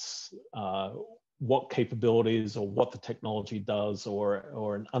what capabilities or what the technology does,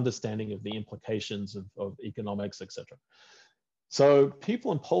 or an understanding of the implications of economics, etc. So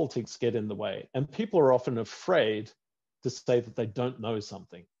people and politics get in the way, and people are often afraid to say that they don't know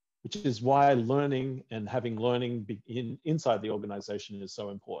something, which is why learning and having learning inside the organization is so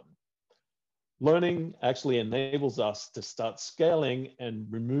important. Learning actually enables us to start scaling and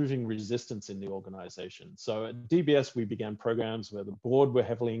removing resistance in the organization. So at DBS, we began programs where the board were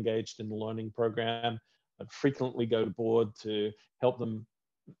heavily engaged in the learning program. I'd frequently go to board to help them,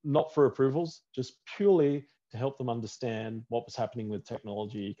 not for approvals, just purely to help them understand what was happening with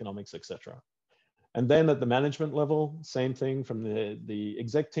technology, economics, etc. And then at the management level, same thing, from the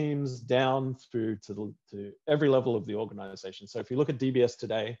exec teams down through to every level of the organization. So if you look at DBS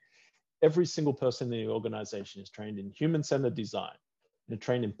today, every single person in the organization is trained in human-centered design. They're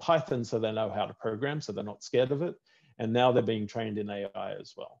trained in Python so they know how to program, so they're not scared of it. And now they're being trained in AI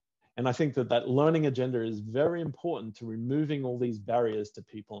as well. And I think that learning agenda is very important to removing all these barriers to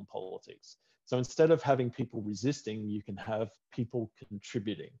people and politics. So instead of having people resisting, you can have people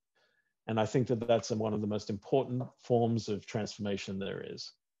contributing. And I think that that's one of the most important forms of transformation there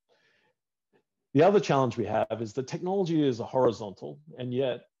is. The other challenge we have is that technology is a horizontal, and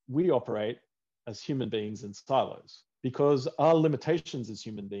yet we operate as human beings in silos because our limitations as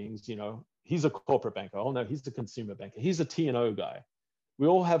human beings, he's a corporate banker. Oh no, he's a consumer banker. He's a T&O guy. We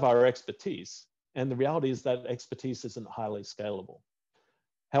all have our expertise. And the reality is that expertise isn't highly scalable.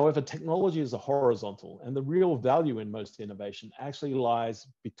 However, technology is a horizontal, and the real value in most innovation actually lies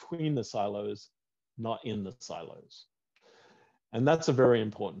between the silos, not in the silos. And that's a very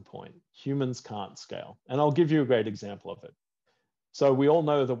important point. Humans can't scale. And I'll give you a great example of it. So we all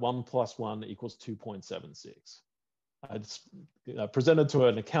know that 1 + 1 = 2.76. I presented to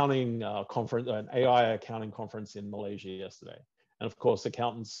an accounting conference, an AI accounting conference in Malaysia yesterday. And of course,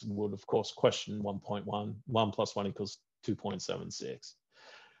 accountants would, of course, question 1.1, 1 + 1 = 2.76.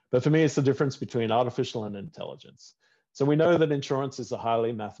 But for me, it's the difference between artificial and intelligence. So we know that insurance is a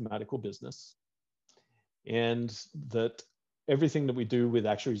highly mathematical business, and that everything that we do with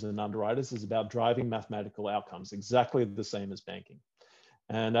actuaries and underwriters is about driving mathematical outcomes, exactly the same as banking.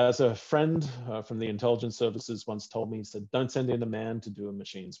 And as a friend from the intelligence services once told me, he said, don't send in a man to do a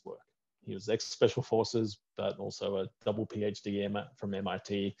machine's work. He was ex-special forces, but also a double PhD from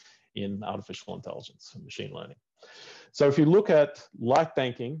MIT in artificial intelligence and machine learning. So if you look at, like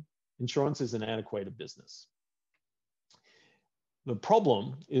banking, insurance is an antiquated business. The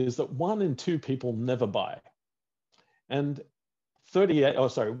problem is that 1 in 2 people never buy. And 1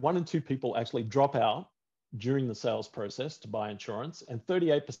 in 2 people actually drop out during the sales process to buy insurance, and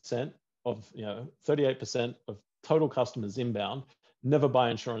 38% of total customers inbound never buy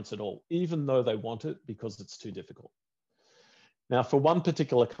insurance at all, even though they want it because it's too difficult. Now, for one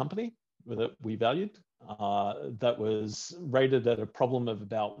particular company that we valued, that was rated at a problem of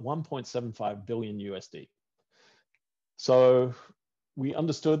about 1.75 billion USD. So we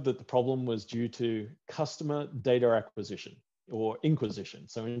understood that the problem was due to customer data acquisition or inquisition.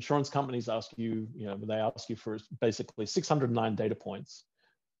 So insurance companies ask you, they ask you for basically 609 data points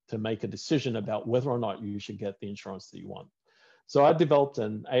to make a decision about whether or not you should get the insurance that you want. So I developed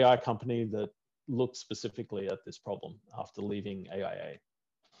an AI company that looked specifically at this problem after leaving AIA.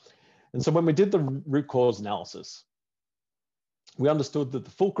 And so when we did the root cause analysis, we understood that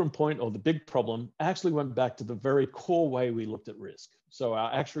the fulcrum point, or the big problem, actually went back to the very core way we looked at risk. So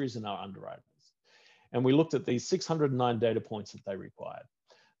our actuaries and our underwriters. And we looked at these 609 data points that they required.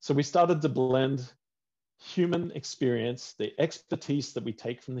 So we started to blend human experience, the expertise that we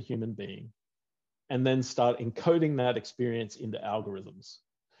take from the human being, and then start encoding that experience into algorithms.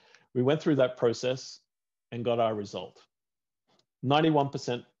 We went through that process and got our result.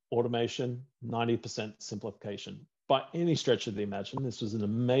 91% automation, 90% simplification. By any stretch of the imagination, this was an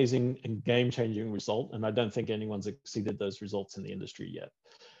amazing and game-changing result, and I don't think anyone's exceeded those results in the industry yet.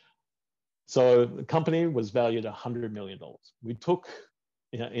 So the company was valued at $100 million. We took,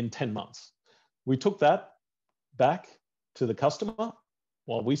 in 10 months, we took that back to the customer.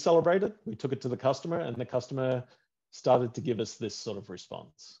 While we celebrated, we took it to the customer, and the customer started to give us this sort of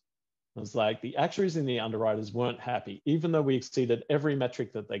response. It was like the actuaries and the underwriters weren't happy, even though we exceeded every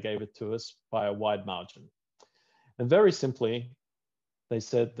metric that they gave it to us by a wide margin. And very simply, they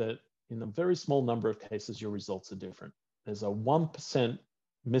said that in a very small number of cases, your results are different. There's a 1%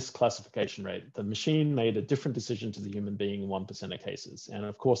 misclassification rate. The machine made a different decision to the human being in 1% of cases. And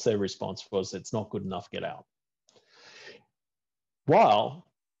of course, their response was, it's not good enough, get out. While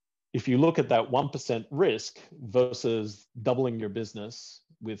if you look at that 1% risk versus doubling your business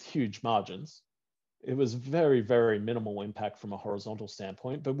with huge margins, it was very, very minimal impact from a horizontal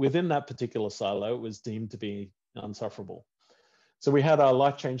standpoint. But within that particular silo, it was deemed to be unsufferable. So we had our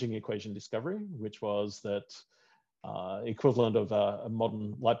life-changing equation discovery, which was that equivalent of a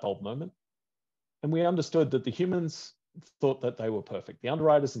modern light bulb moment. And we understood that the humans thought that they were perfect. The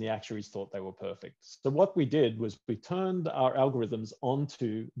underwriters and the actuaries thought they were perfect. So what we did was we turned our algorithms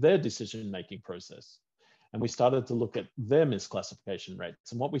onto their decision-making process. And we started to look at their misclassification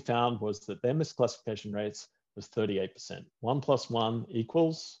rates. And what we found was that their misclassification rates was 38%. 1 + 1 =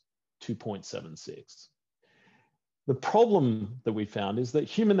 2.76. The problem that we found is that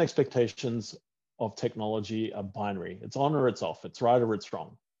human expectations of technology are binary. It's on or it's off. It's right or it's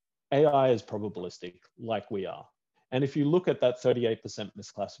wrong. AI is probabilistic, like we are. And if you look at that 38%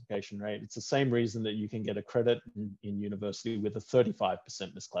 misclassification rate, it's the same reason that you can get a credit in university with a 35%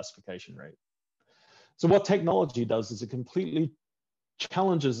 misclassification rate. So what technology does is it completely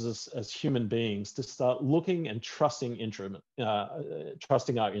challenges us as human beings to start looking and trusting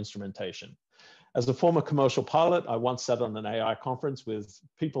our instrumentation. As a former commercial pilot, I once sat on an AI conference with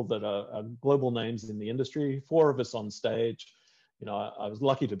people that are global names in the industry, 4 of us on stage. I was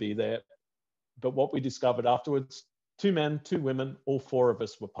lucky to be there. But what we discovered afterwards, 2 men, 2 women, all 4 of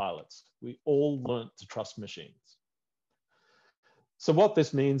us were pilots. We all learned to trust machines. So what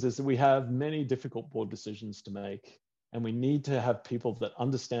this means is that we have many difficult board decisions to make, and we need to have people that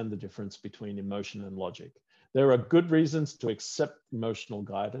understand the difference between emotion and logic. There are good reasons to accept emotional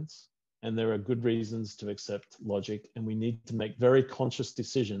guidance, and there are good reasons to accept logic, and we need to make very conscious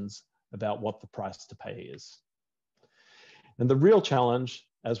decisions about what the price to pay is. And the real challenge,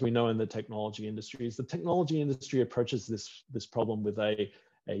 as we know in the technology industry, is the technology industry approaches this problem with a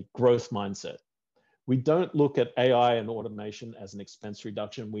growth mindset. We don't look at AI and automation as an expense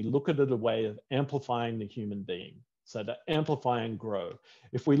reduction. We look at it as a way of amplifying the human being, so to amplify and grow.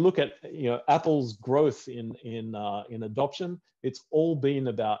 If we look at Apple's growth in adoption, it's all been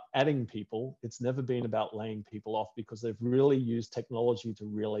about adding people. It's never been about laying people off, because they've really used technology to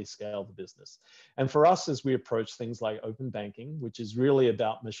really scale the business. And for us, as we approach things like open banking, which is really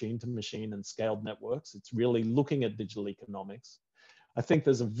about machine to machine and scaled networks, it's really looking at digital economics. I think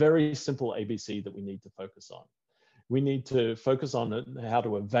there's a very simple ABC that we need to focus on. We need to focus on how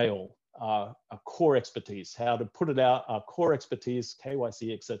to avail our core expertise, how to put it out, our core expertise,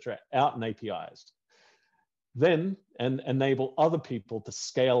 KYC, et cetera, out in APIs. Then, and enable other people to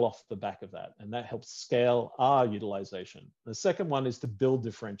scale off the back of that. And that helps scale our utilization. The second one is to build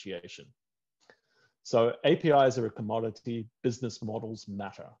differentiation. So APIs are a commodity, business models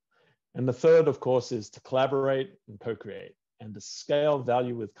matter. And the third, of course, is to collaborate and co-create, and to scale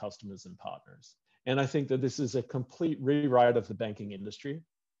value with customers and partners. And I think that this is a complete rewrite of the banking industry,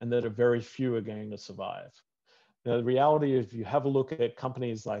 and that very few are going to survive. Now, the reality, if you have a look at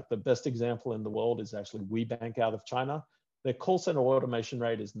companies like, the best example in the world is actually WeBank out of China. Their call center automation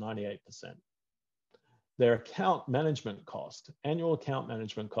rate is 98%. Their account management cost, annual account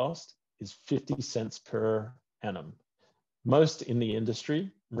management cost, is 50 cents per annum. Most in the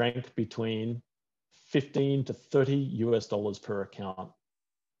industry rank between 15 to 30 US dollars per account.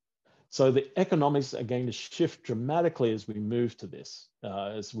 So the economics are going to shift dramatically as we move to this,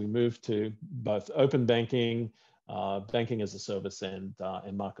 as we move to both open banking, banking as a service, and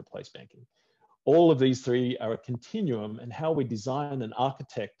marketplace banking. All of these three are a continuum, and how we design and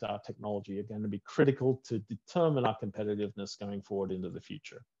architect our technology are going to be critical to determine our competitiveness going forward into the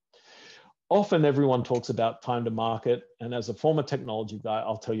future. Often everyone talks about time to market, and as a former technology guy,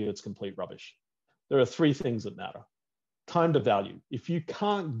 I'll tell you it's complete rubbish. There are 3 things that matter. Time to value. If you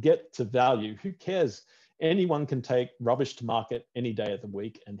can't get to value, who cares? Anyone can take rubbish to market any day of the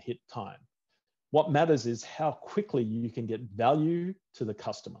week and hit time. What matters is how quickly you can get value to the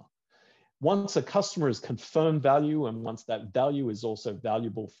customer. Once a customer has confirmed value, and once that value is also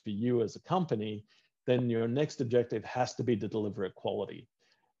valuable for you as a company, then your next objective has to be to deliver at quality.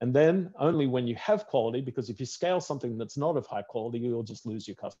 And then only when you have quality, because if you scale something that's not of high quality, you'll just lose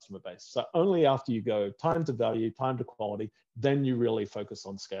your customer base. So only after you go time to value, time to quality, then you really focus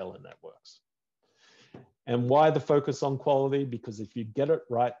on scale and networks. And why the focus on quality? Because if you get it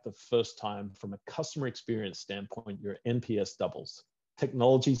right the first time, from a customer experience standpoint, your NPS doubles.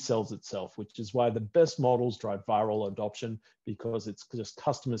 Technology sells itself, which is why the best models drive viral adoption, because it's just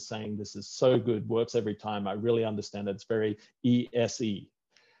customers saying, this is so good, works every time, I really understand it. It's very ESE.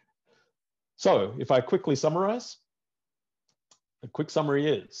 So if I quickly summarize, a quick summary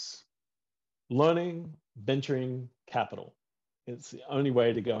is learning, venturing, capital. It's the only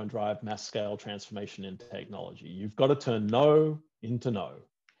way to go and drive mass scale transformation in technology. You've got to turn no into no.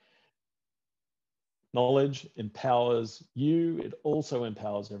 Knowledge empowers you. It also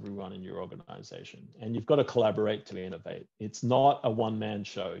empowers everyone in your organization. And you've got to collaborate to innovate. It's not a one-man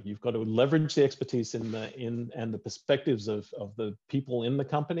show. You've got to leverage the expertise and the perspectives of the people in the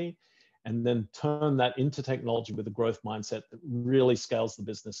company, and then turn that into technology with a growth mindset that really scales the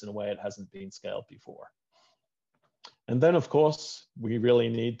business in a way it hasn't been scaled before. And then, of course, we really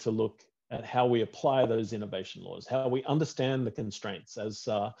need to look at how we apply those innovation laws, how we understand the constraints. As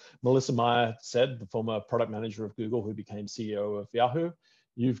Melissa Meyer said, the former product manager of Google who became CEO of Yahoo,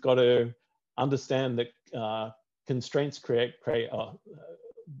 you've got to understand that constraints create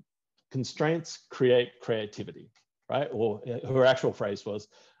creativity, right? Or her actual phrase was,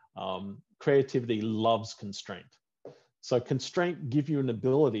 creativity loves constraint. So constraint give you an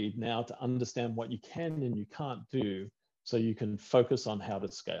ability now to understand what you can and you can't do, so you can focus on how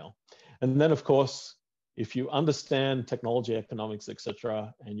to scale. And then, of course, if you understand technology, economics,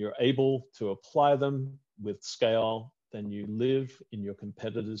 etc., and you're able to apply them with scale, then you live in your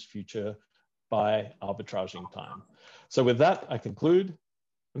competitor's future by arbitraging time. So with that, I conclude,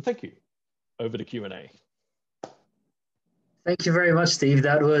 and thank you. Over to Q&A. Thank you very much, Steve.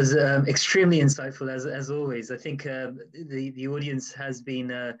 That was extremely insightful, as always. I think the audience has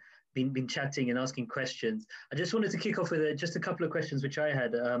been been chatting and asking questions. I just wanted to kick off with just a couple of questions which I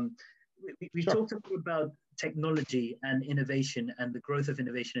had. We Sure. talked a lot about technology and innovation and the growth of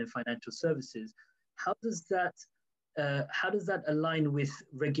innovation in financial services. How does that align with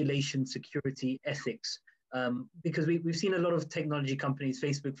regulation, security, ethics? Because we've seen a lot of technology companies,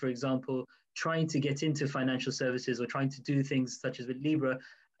 Facebook, for example, trying to get into financial services or trying to do things such as with Libra.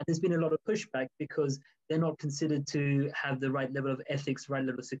 And there's been a lot of pushback because they're not considered to have the right level of ethics, right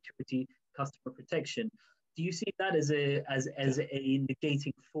level of security, customer protection. Do you see that as a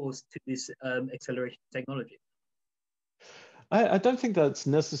negating force to this acceleration of technology? I don't think that's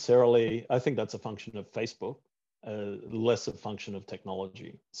necessarily, I think that's a function of Facebook, less a function of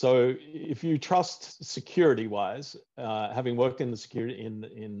technology. So if you trust security-wise, having worked in the security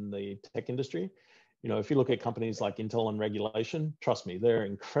in the tech industry, you know, if you look at companies like Intel and regulation, trust me, they're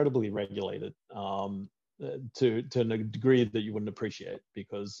incredibly regulated to a degree that you wouldn't appreciate,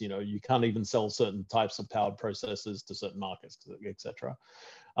 because you know you can't even sell certain types of powered processors to certain markets, etc.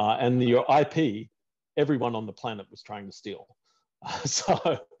 And your IP, everyone on the planet was trying to steal.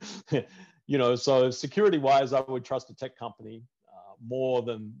 So, you know, so security-wise, I would trust a tech company more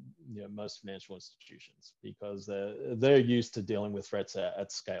than, you know, most financial institutions, because they're used to dealing with threats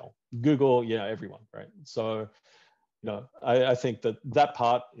at scale. Google, you know, everyone, right? So, you know, I think that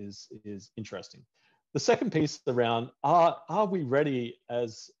part is interesting. The second piece around are we ready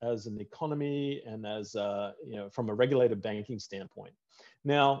as an economy and as you know, from a regulated banking standpoint?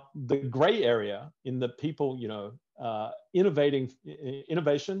 Now, the gray area in that people, you know,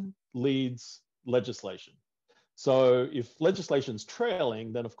 innovation leads legislation. So if legislation's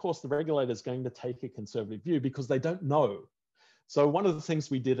trailing, then of course the regulator is going to take a conservative view because they don't know. So one of the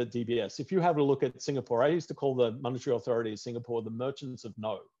things we did at DBS, if you have a look at Singapore, I used to call the monetary authority of Singapore the merchants of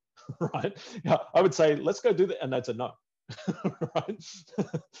no, right? Yeah, I would say, let's go do that. And that's a no, right?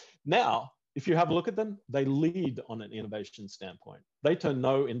 Now, if you have a look at them, they lead on an innovation standpoint. They turn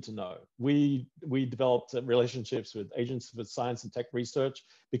no into no. We developed relationships with agents for science and tech research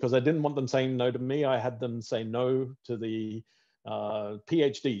because I didn't want them saying no to me. I had them say no to the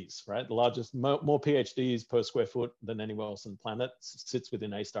PhDs, right? The largest, more PhDs per square foot than anywhere else on the planet sits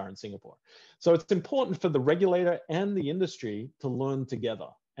within A-Star in Singapore. So it's important for the regulator and the industry to learn together.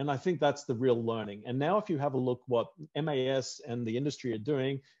 And I think that's the real learning. And now if you have a look what MAS and the industry are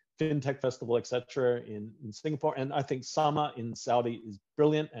doing, Fintech Festival, etc., in Singapore, and I think Summer in Saudi is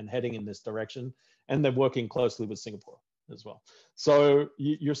brilliant and heading in this direction, and they're working closely with Singapore as well. So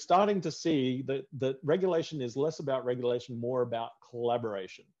you're starting to see that regulation is less about regulation, more about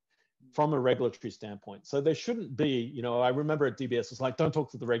collaboration from a regulatory standpoint. So there shouldn't be, you know, I remember at DBS, it's like, don't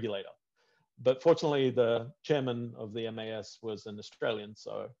talk to the regulator. But fortunately, the chairman of the MAS was an Australian,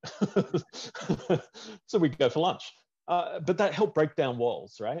 so so we go for lunch. But that helped break down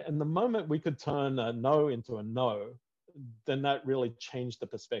walls, right? And the moment we could turn a no into a no, then that really changed the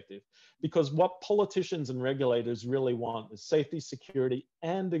perspective. Because what politicians and regulators really want is safety, security,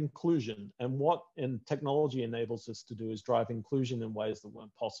 and inclusion. And what technology enables us to do is drive inclusion in ways that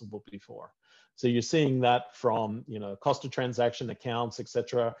weren't possible before. So you're seeing that from, you know, cost of transaction accounts, et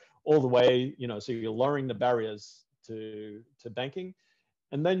cetera, all the way, you know, so you're lowering the barriers to banking.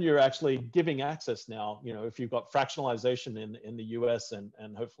 And then you're actually giving access now, you know, if you've got fractionalization in the US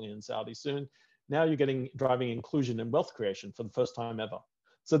and hopefully in Saudi soon, now you're driving inclusion and wealth creation for the first time ever.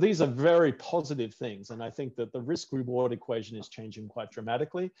 So these are very positive things. And I think that the risk reward equation is changing quite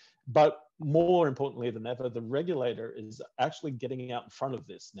dramatically. But more importantly than ever, the regulator is actually getting out in front of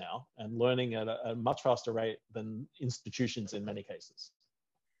this now and learning at a much faster rate than institutions in many cases.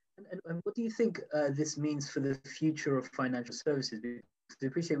 And what do you think this means for the future of financial services? I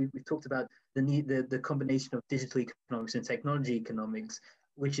appreciate we've talked about the need, the combination of digital economics and technology economics,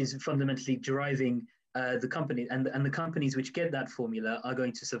 which is fundamentally driving the company, and the companies which get that formula are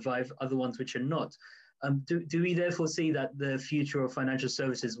going to survive, other ones which are not. Do we therefore see that the future of financial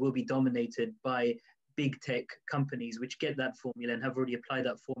services will be dominated by big tech companies which get that formula and have already applied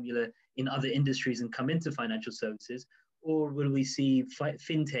that formula in other industries and come into financial services? Or will we see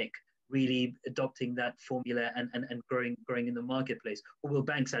fintech really adopting that formula and growing in the marketplace? Or will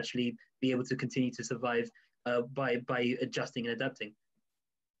banks actually be able to continue to survive by adjusting and adapting?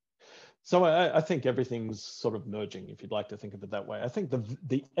 So I think everything's sort of merging, if you'd like to think of it that way. I think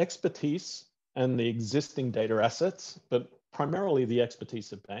the expertise and the existing data assets, but primarily the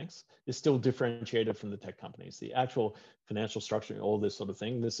expertise of banks, is still differentiated from the tech companies. The actual financial structure, all this sort of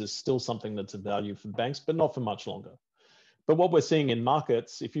thing, this is still something that's of value for banks, but not for much longer. But what we're seeing in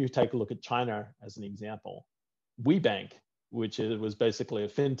markets, if you take a look at China as an example, WeBank, which was basically a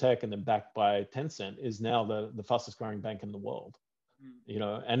fintech and then backed by Tencent, is now the fastest growing bank in the world. You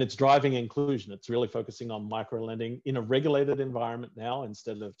know, and it's driving inclusion. It's really focusing on micro lending in a regulated environment now,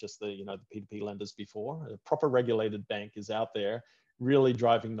 instead of just the, you know, the P2P lenders before. A proper regulated bank is out there really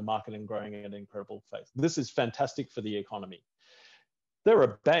driving the market and growing at an incredible pace. This is fantastic for the economy. There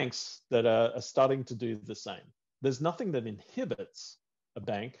are banks that are starting to do the same. There's nothing that inhibits a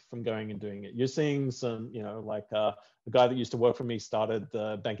bank from going and doing it. You're seeing some, you know, like a guy that used to work for me started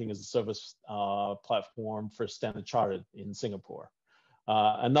the banking as a service platform for Standard Chartered in Singapore.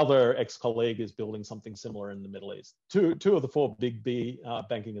 Another ex-colleague is building something similar in the Middle East. Two of the four big B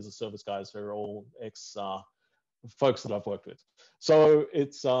banking as a service guys are all ex folks that I've worked with. So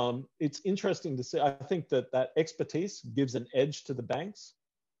it's interesting to see. I think that expertise gives an edge to the banks,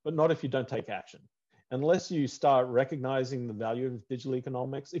 but not if you don't take action. Unless you start recognizing the value of digital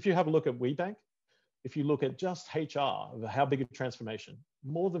economics. If you have a look at WeBank, if you look at just HR, how big a transformation,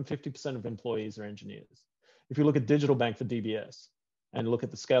 more than 50% of employees are engineers. If you look at Digital Bank for DBS and look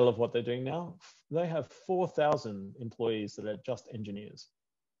at the scale of what they're doing now, they have 4,000 employees that are just engineers.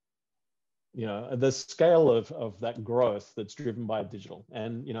 You know, the scale of that growth that's driven by digital.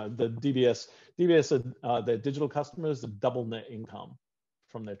 And, you know, the DBS their digital customers have double net income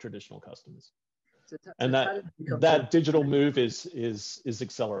from their traditional customers. And that digital move is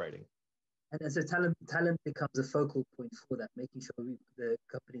accelerating. And as talent becomes a focal point for that, making sure the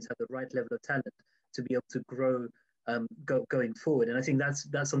companies have the right level of talent to be able to grow going forward. And I think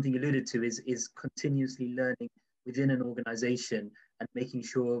that's something you alluded to is continuously learning within an organization and making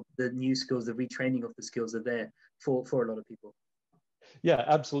sure the new skills, the retraining of the skills are there for a lot of people. Yeah,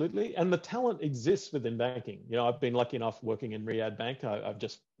 absolutely. And the talent exists within banking. You know, I've been lucky enough working in Riyadh Bank. I've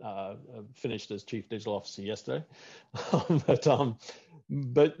just finished as Chief Digital Officer yesterday.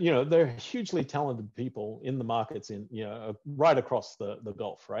 But, you know, they're hugely talented people in the markets in, you know, right across the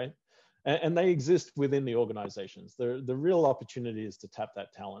Gulf, right? And they exist within the organizations. The real opportunity is to tap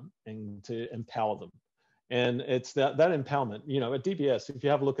that talent and to empower them. And it's that empowerment, you know, at DBS, if you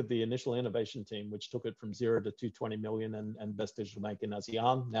have a look at the initial innovation team, which took it from 0 to 220 million and best digital bank in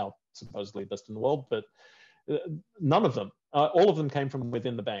ASEAN, now supposedly best in the world, but none of them, all of them came from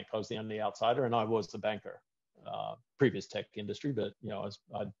within the bank. I was the only outsider and I was the banker, previous tech industry, but, you know,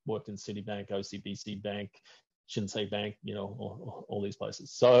 I worked in Citibank, OCBC Bank, Shinsei Bank, you know, all these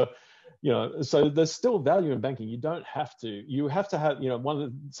places. So, you know, so there's still value in banking. You have to have, you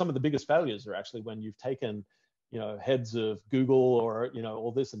know, some of the biggest failures are actually when you've taken, you know, heads of Google or, you know,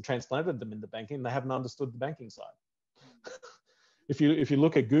 all this and transplanted them into banking, they haven't understood the banking side. If you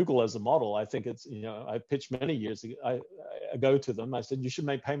look at Google as a model, I think it's, you know, I pitched many years ago to them. I said, you should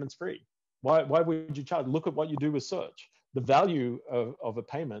make payments free. Why would you charge? Look at what you do with search. The value of a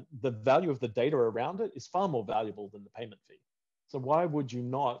payment, the value of the data around it is far more valuable than the payment fee. So why would you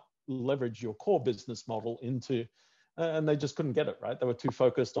not leverage your core business model into, and they just couldn't get it, right? They were too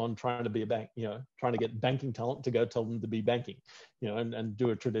focused on trying to be a bank, you know, trying to get banking talent to go tell them to be banking, you know, and do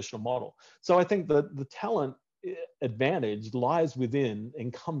a traditional model. So I think that the talent advantage lies within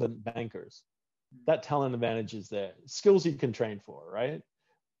incumbent bankers. That talent advantage is there. Skills you can train for, right?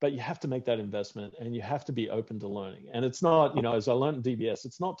 But you have to make that investment and you have to be open to learning. And it's not, you know, as I learned in DBS,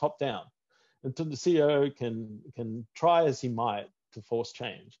 it's not top down. And the CEO can try as he might to force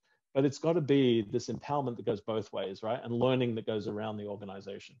change, but it's got to be this empowerment that goes both ways, right? And learning that goes around the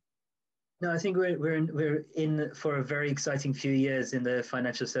organization. No, I think we're in for a very exciting few years in the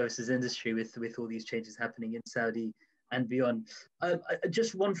financial services industry with all these changes happening in Saudi and beyond.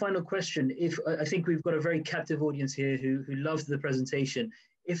 Just one final question. I think we've got a very captive audience here who loves the presentation.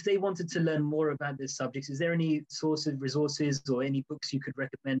 If they wanted to learn more about this subject, is there any sources, resources, or any books you could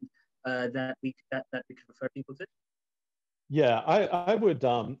recommend that we could refer people to? Yeah, I would,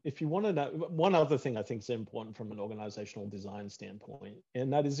 if you want to know, one other thing I think is important from an organizational design standpoint,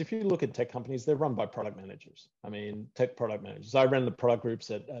 and that is if you look at tech companies, they're run by product managers. I mean, tech product managers. I ran the product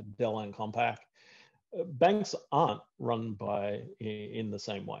groups at Dell and Compaq. Banks aren't run in the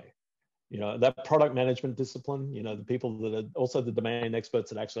same way. You know, that product management discipline, you know, the people that are also the domain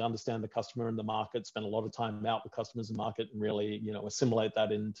experts that actually understand the customer and the market, spend a lot of time out with customers and market and really, you know, assimilate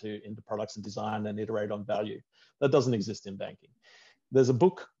that into products and design and iterate on value. That doesn't exist in banking. There's a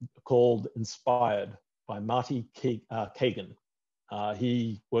book called Inspired by Marty Kagan.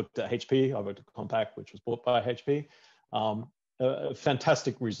 He worked at HP. I worked at Compaq, which was bought by HP. A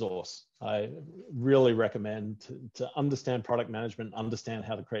fantastic resource. I really recommend to understand product management, understand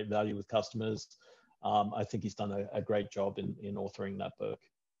how to create value with customers. I think he's done a great job in authoring that book.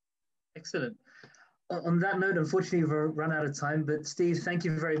 Excellent. On that note, unfortunately, we've run out of time, but Steve, thank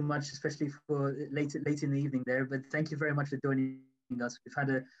you very much, especially for late in the evening there, but thank you very much for joining us. We've had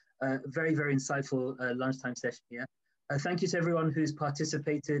a very, very insightful lunchtime session here. Thank you to everyone who's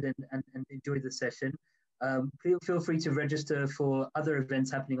participated and enjoyed the session. Feel free to register for other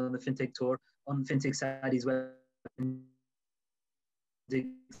events happening on the FinTech Tour on FinTech Saudi's website,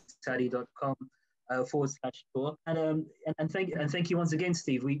 fintechsaudi.com/tour. And thank you once again,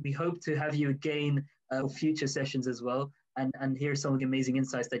 Steve. We hope to have you again for future sessions as well, and hear some of the amazing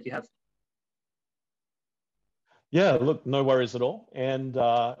insights that you have. Yeah, look, no worries at all. And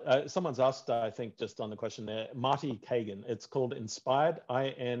someone's asked, I think, just on the question there, Marty Kagan. It's called Inspired,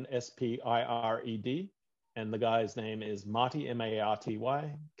 INSPIRED. And the guy's name is Marty,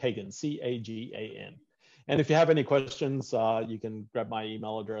 M-A-R-T-Y, Kagan, C-A-G-A-N. And if you have any questions, you can grab my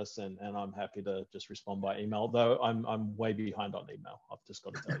email address, and I'm happy to just respond by email, though I'm way behind on email. I've just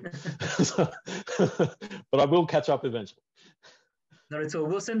got to tell you. But I will catch up eventually. Not at all.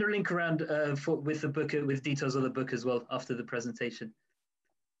 We'll send a link around with the book, with details of the book as well after the presentation.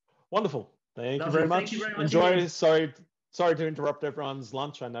 Wonderful. Thank you Lovely. very much. Thank you very much. Enjoy. Again. Sorry to interrupt everyone's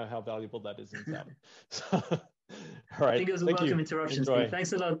lunch. I know how valuable that is in Saudi. All right. I think it was a welcome interruption, Steve.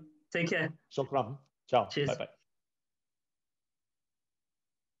 Thanks a lot. Take care. Shukran. Ciao. Cheers. Bye-bye.